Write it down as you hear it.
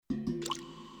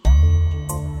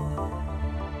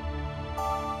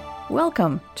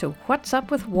Welcome to What's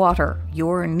Up with Water,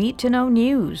 your need-to-know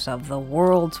news of the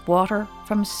world's water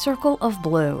from Circle of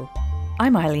Blue.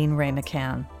 I'm Eileen Ray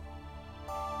McCann.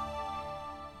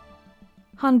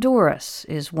 Honduras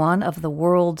is one of the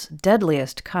world's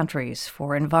deadliest countries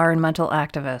for environmental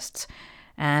activists,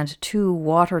 and 2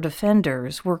 water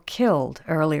defenders were killed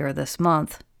earlier this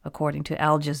month, according to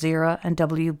Al Jazeera and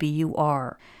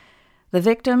WBUR. The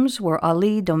victims were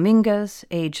Ali Dominguez,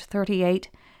 age 38,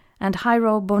 and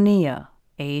Jairo Bonilla,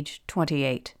 age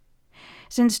 28.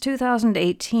 Since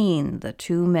 2018, the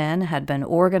 2 men had been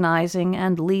organizing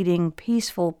and leading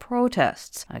peaceful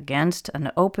protests against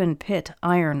an open-pit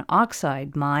iron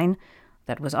oxide mine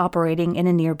that was operating in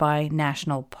a nearby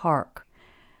national park.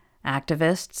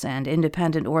 Activists and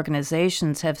independent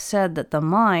organizations have said that the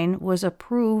mine was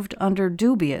approved under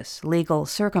dubious legal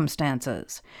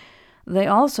circumstances. They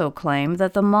also claim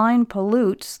that the mine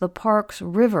pollutes the park's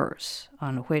rivers,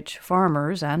 on which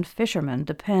farmers and fishermen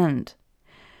depend.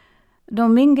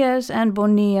 Dominguez and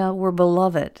Bonilla were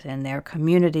beloved in their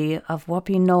community of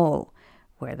Wapinol,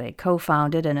 where they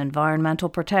co-founded an environmental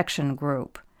protection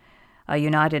group. A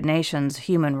United Nations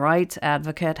human rights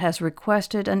advocate has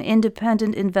requested an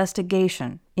independent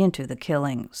investigation into the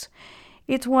killings.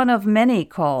 It's one of many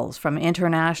calls from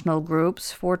international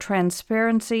groups for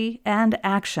transparency and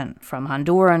action from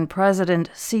Honduran President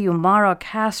Xiomara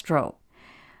Castro.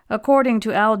 According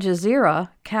to Al Jazeera,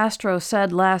 Castro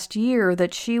said last year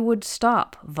that she would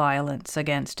stop violence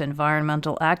against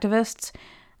environmental activists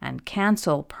and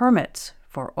cancel permits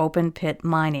for open-pit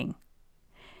mining.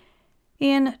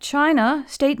 In China,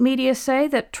 state media say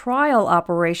that trial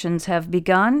operations have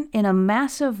begun in a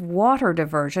massive water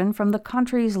diversion from the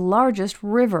country's largest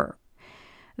river.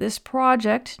 This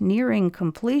project, nearing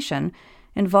completion,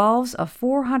 involves a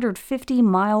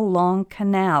 450-mile-long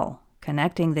canal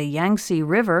connecting the Yangtze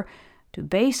River to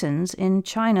basins in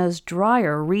China's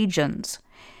drier regions.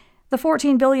 The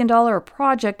 $14 billion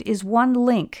project is one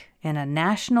link in a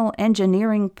national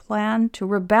engineering plan to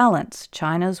rebalance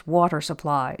China's water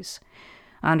supplies.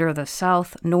 Under the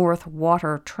South-North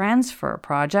Water Transfer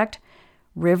Project,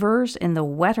 rivers in the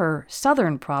wetter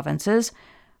southern provinces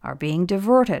are being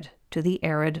diverted to the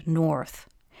arid north.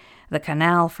 The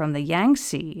canal from the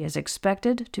Yangtze is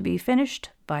expected to be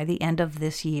finished by the end of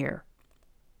this year.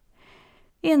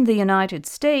 In the United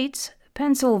States,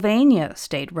 Pennsylvania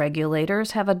state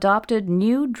regulators have adopted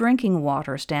new drinking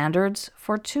water standards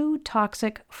for 2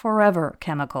 toxic forever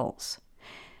chemicals.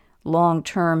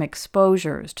 Long-term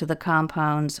exposures to the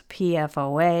compounds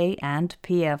PFOA and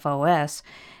PFOS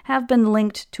have been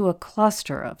linked to a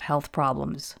cluster of health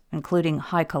problems, including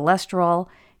high cholesterol,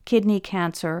 kidney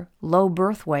cancer, low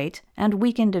birth weight, and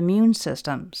weakened immune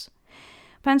systems.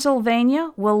 Pennsylvania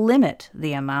will limit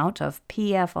the amount of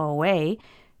PFOA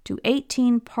to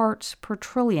 18 parts per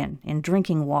trillion in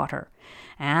drinking water,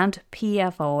 and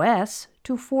PFOS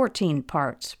to 14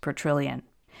 parts per trillion.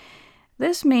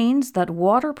 This means that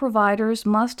water providers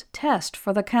must test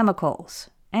for the chemicals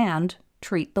and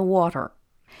treat the water.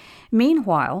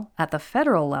 Meanwhile, at the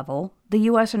federal level, the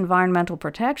U.S. Environmental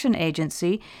Protection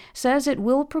Agency says it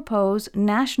will propose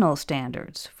national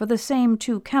standards for the same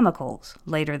 2 chemicals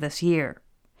later this year.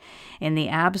 In the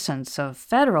absence of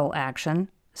federal action,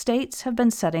 states have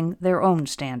been setting their own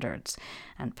standards,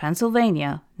 and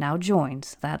Pennsylvania now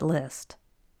joins that list.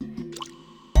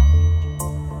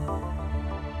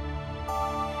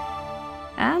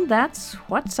 And that's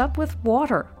What's Up with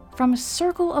Water from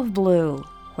Circle of Blue,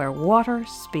 where water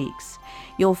speaks.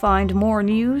 You'll find more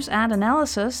news and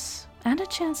analysis and a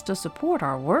chance to support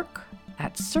our work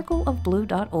at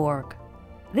circleofblue.org.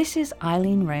 This is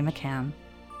Eileen Ray McCann.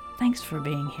 Thanks for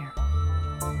being here.